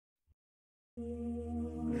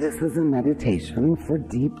This is a meditation for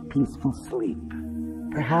deep, peaceful sleep.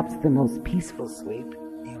 Perhaps the most peaceful sleep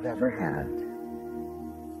you've ever had.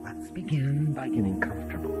 Let's begin by getting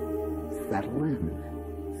comfortable. Settle in,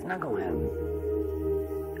 snuggle in,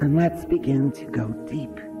 and let's begin to go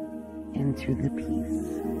deep into the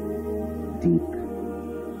peace. Deep,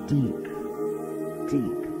 deep,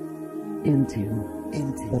 deep into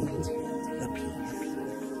the peace.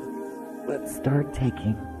 Let's start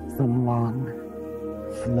taking some long,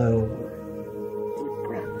 slow, deep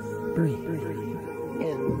breaths. Breathe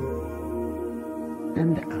in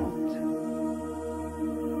and out.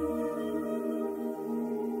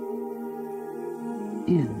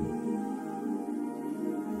 In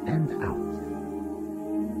and out.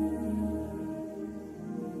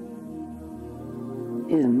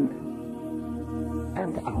 In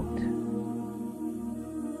and out.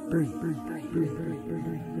 Breathe, breathe, breathe, breathe, breathe,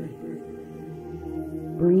 breathe, breathe.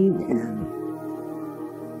 Breathe in.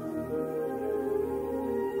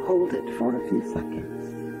 Hold it for a few seconds.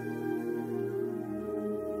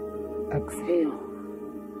 Exhale.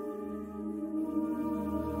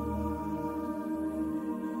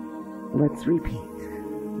 Let's repeat.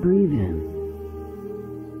 Breathe in.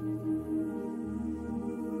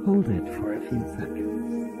 Hold it for a few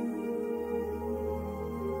seconds.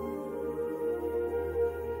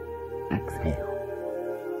 Exhale.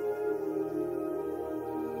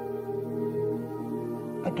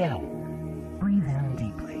 Again, breathe in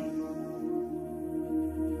deeply.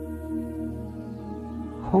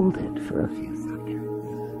 Hold it for a few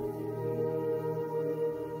seconds.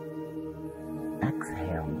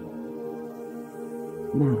 Exhale.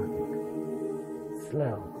 Long,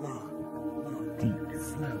 slow, deep,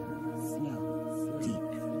 slow,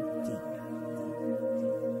 deep.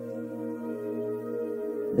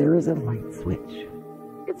 There is a light switch.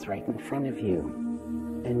 It's right in front of you.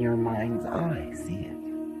 In your mind's eye, see it.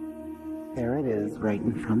 There it is, right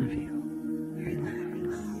in front of you. Relax.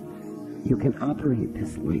 You can operate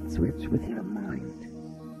this light switch with your mind.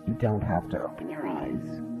 You don't have to open your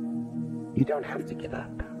eyes. You don't have to get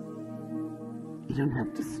up. You don't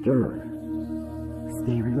have to stir.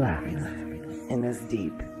 Stay relaxed in this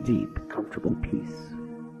deep, deep, comfortable peace.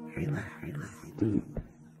 Relax. Deep,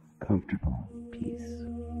 comfortable peace.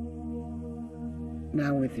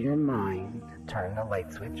 Now with your mind, turn the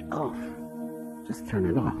light switch off. Just turn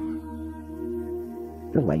it off.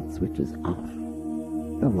 The light switch is off.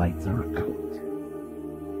 The lights are out.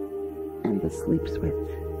 And the sleep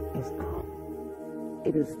switch is on.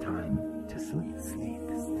 It is time to sleep.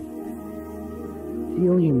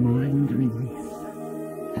 Feel your mind release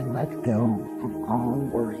and let go of all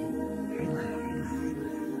worry. Relax.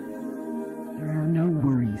 There are no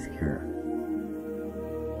worries here.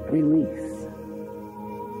 Release.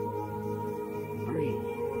 Breathe.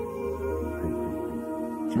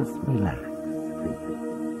 Just relax.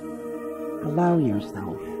 Allow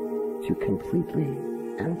yourself to completely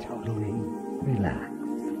and totally relax.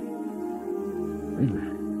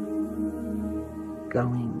 Relax.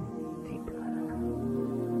 Going deeper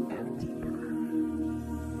and deeper.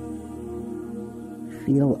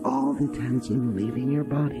 Feel all the tension leaving your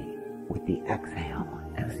body with the exhale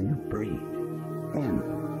as you breathe in,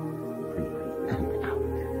 breathe and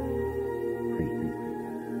out. Breathe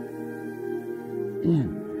in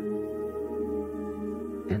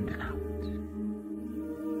and out.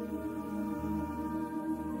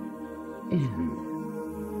 In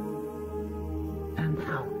and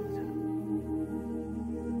out.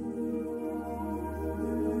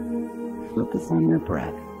 Focus on your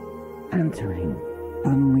breath, entering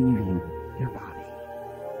and leaving your body.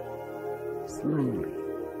 Slowly,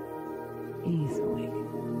 easily,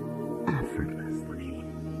 effortlessly.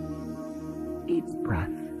 Each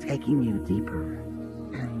breath taking you deeper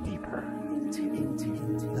and deeper into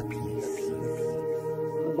the peace.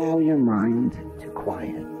 Allow your mind to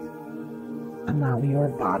quiet. Allow your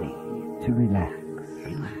body to relax.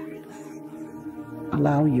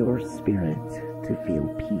 Allow your spirit to feel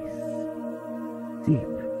peace.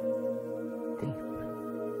 Deep, deep,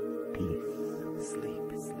 peace. Sleep.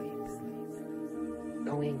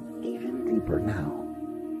 Going even deeper now.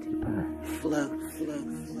 Deeper. Flow.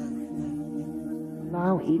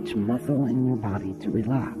 Allow each muscle in your body to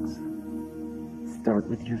relax. Start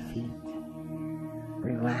with your feet.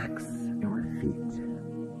 Relax your feet.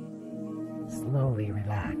 Slowly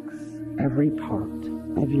relax every part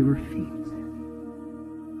of your feet.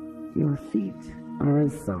 Your feet are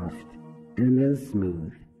as soft and as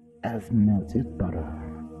smooth as melted butter.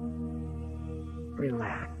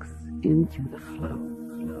 Relax into the flow.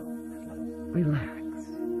 Relax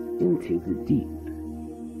into the deep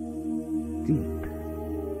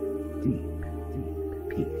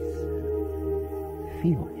peace.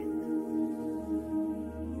 Feel it.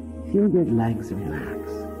 Feel your legs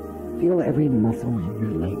relax. Feel every muscle in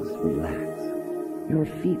your legs relax. Your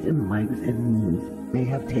feet and legs and knees may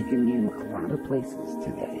have taken you a lot of places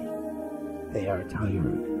today. They are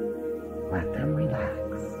tired. Let them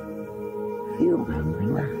relax. Feel them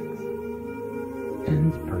relax.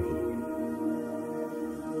 And breathe.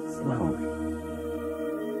 Slowly.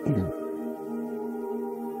 In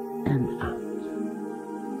and out.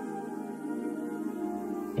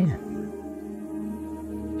 In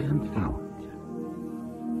and out.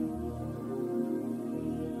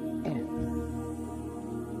 In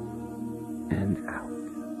and out.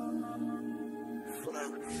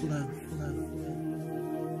 Float, float, float.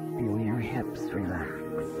 Feel your hips relax.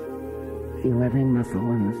 Feel every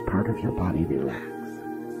muscle in this part of your body relax.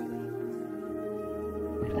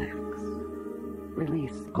 Relax.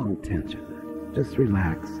 Release all tension. Just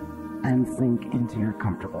relax and sink into your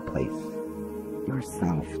comfortable place. Your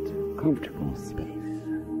soft, comfortable space.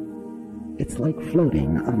 It's like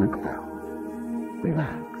floating on a cloud.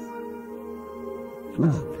 Relax.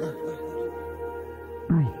 Float.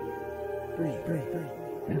 Breathe. Breathe.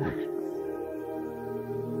 Relax.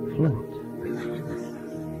 Float.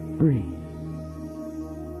 Breathe.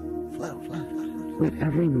 Float. Let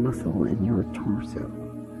every muscle in your torso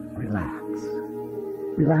relax.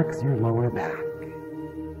 Relax your lower back.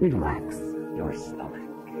 Relax your stomach.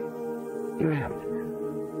 Your abdomen.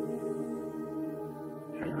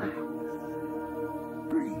 Relax.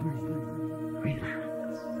 Breathe. Relax.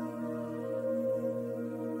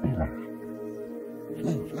 Relax.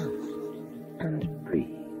 Float. And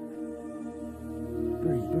breathe.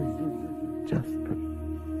 Breathe. Just breathe.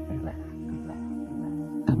 Relax.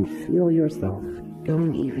 And feel yourself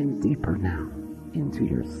going even deeper now into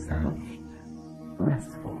your soft,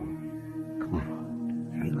 restful cloud.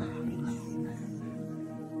 Relax.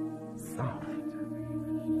 Soft,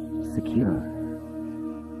 secure,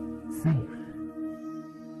 safe,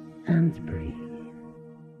 and breathe.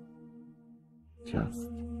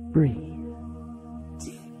 Just breathe.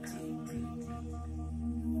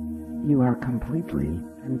 You are completely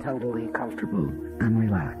and totally comfortable and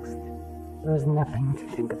relaxed. There is nothing to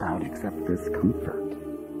think about except this comfort.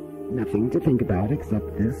 Nothing to think about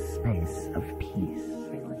except this space of peace.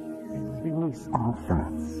 Release all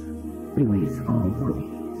thoughts. Release all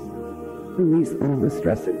worries. Release all the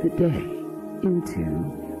stress of the day into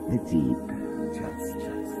the deep. Just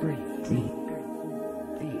breathe. Deep.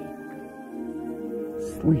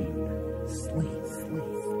 Sleep.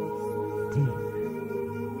 Deep.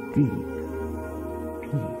 Peace.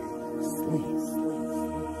 Sleep.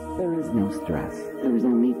 There is no stress. There is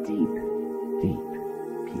only deep peace.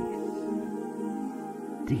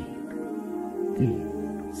 Deep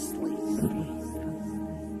sleep.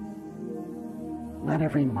 Let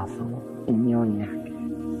every muscle in your neck,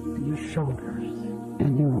 and your shoulders,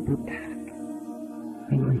 and your upper back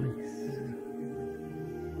release.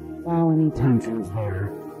 Allow any tensions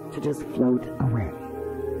there to just float away.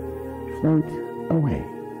 Float away.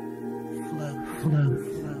 Float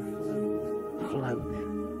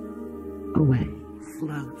away.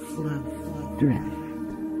 Float.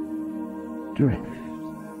 Drift.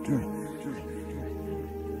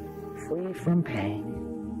 Free from pain,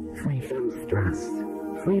 free from stress,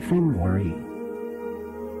 free from worry,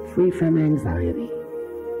 free from anxiety,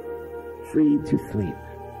 free to sleep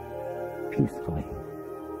peacefully,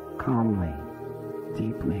 calmly,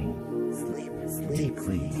 deeply, sleep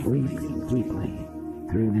deeply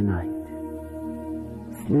through the night.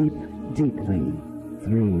 Sleep deeply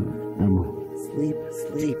through the night. Sleep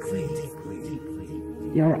deeply.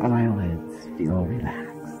 Your eyelids feel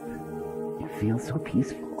relaxed. You feel so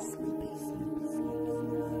peaceful.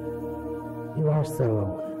 You are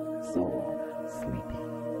so sleepy.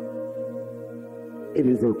 It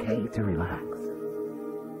is okay to relax.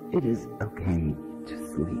 It is okay to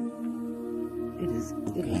sleep. It is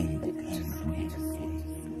okay to sleep.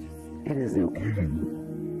 It is okay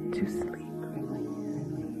to sleep.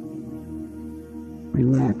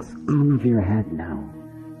 Relax all of your head now.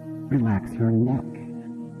 Relax your neck.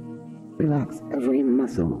 Relax every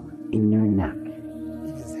muscle in your neck.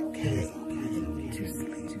 It is okay to sleep.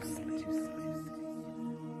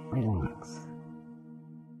 Relax.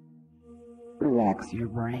 Relax your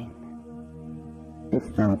brain. If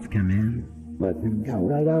thoughts come in, let them go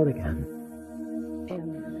right out again. In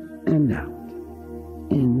and out.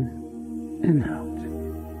 In and out.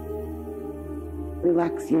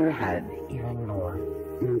 Relax your head even more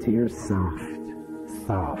into your soft,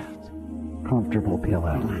 comfortable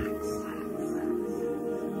pillow. Relax.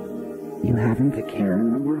 You haven't a care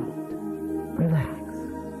in the world. Relax.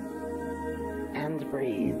 And breathe.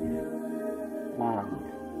 long,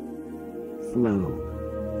 slow,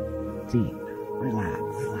 deep, relax.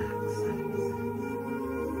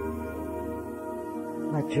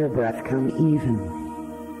 Let your breath come evenly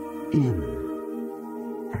in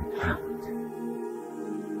and out.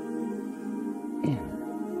 In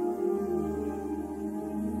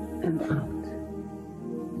and out.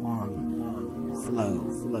 Long,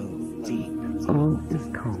 slow, deep. All is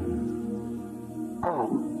calm.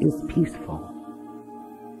 All is peaceful.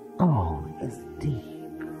 All is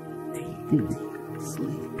deep,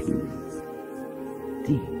 sleepiness.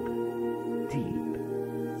 Deep,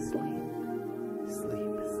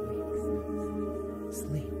 sleep.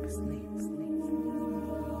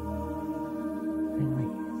 Really,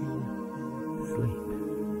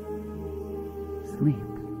 sleep.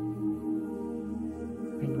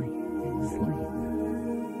 Really, sleep.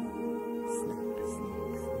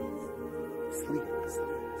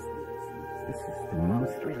 This is the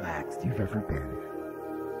most relaxed you've ever been.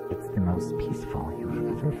 It's the most peaceful you've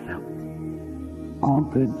ever felt. All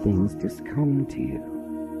good things just come to you,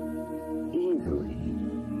 easily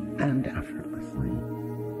and effortlessly.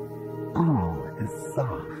 All is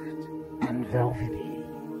soft and velvety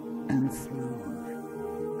and smooth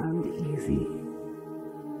and easy.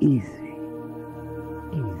 Easily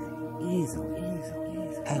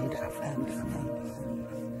and effortlessly.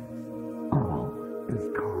 All is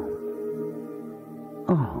calm.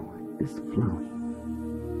 All is flowing.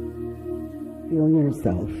 Feel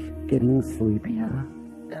yourself getting sleepier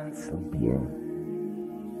and sleepier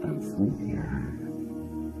and sleepier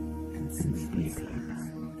and sleepier.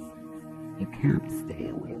 You can't stay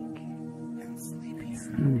awake and sleepier.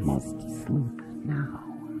 You must sleep now.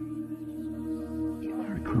 You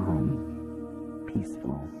are calm,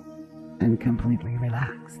 peaceful, and completely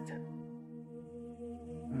relaxed.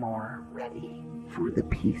 More ready for the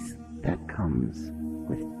peace that comes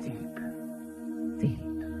with deep sleep.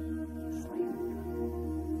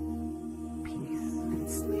 Peace and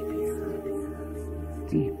sleepiness.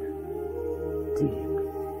 Deep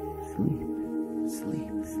sleep.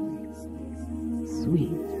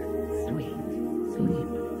 Sweet